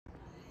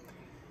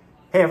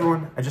Hey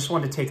everyone, I just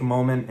wanted to take a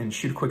moment and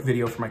shoot a quick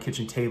video for my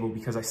kitchen table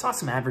because I saw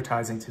some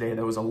advertising today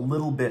that was a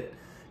little bit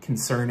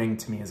concerning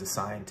to me as a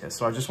scientist.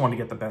 So I just wanted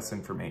to get the best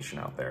information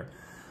out there.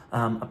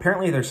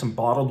 Apparently there's some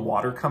bottled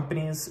water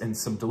companies and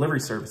some delivery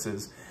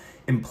services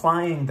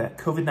implying that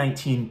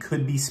COVID-19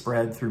 could be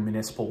spread through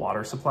municipal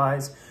water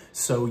supplies,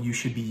 so you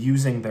should be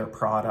using their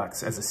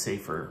products as a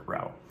safer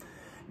route.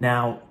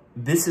 Now,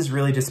 this is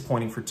really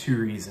disappointing for two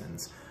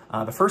reasons.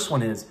 The first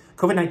one is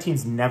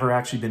COVID-19's never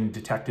actually been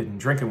detected in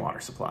drinking water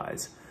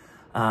supplies.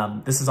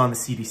 This is on the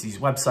CDC's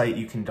website.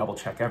 You can double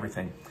check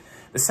everything.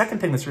 The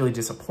second thing that's really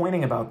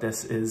disappointing about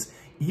this is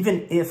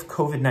even if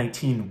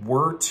COVID-19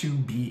 were to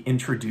be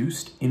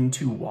introduced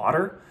into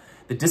water,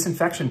 the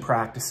disinfection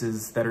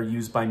practices that are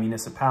used by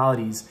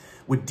municipalities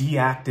would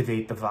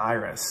deactivate the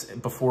virus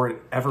before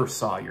it ever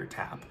saw your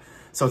tap.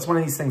 So it's one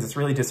of these things that's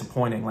really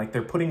disappointing. Like,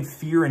 they're putting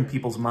fear in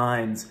people's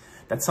minds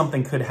that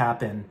something could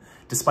happen,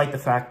 despite the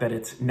fact that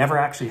it's never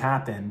actually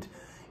happened,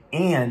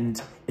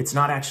 and it's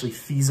not actually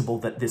feasible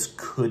that this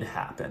could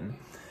happen.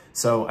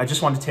 So I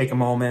just wanted to take a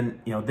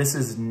moment. This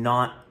is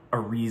not a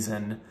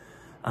reason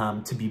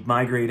to be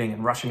migrating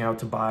and rushing out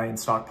to buy and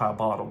stockpile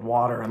bottled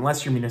water,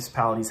 unless your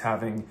municipality is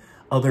having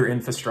other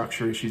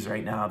infrastructure issues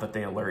right now that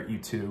they alert you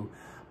to.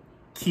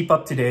 Keep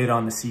up to date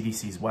on the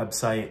CDC's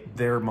website.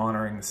 They're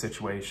monitoring the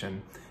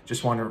situation.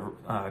 Just want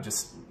to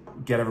just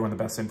get everyone the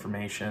best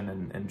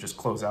information and just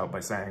close out by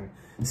saying,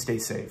 stay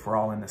safe. We're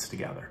all in this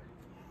together.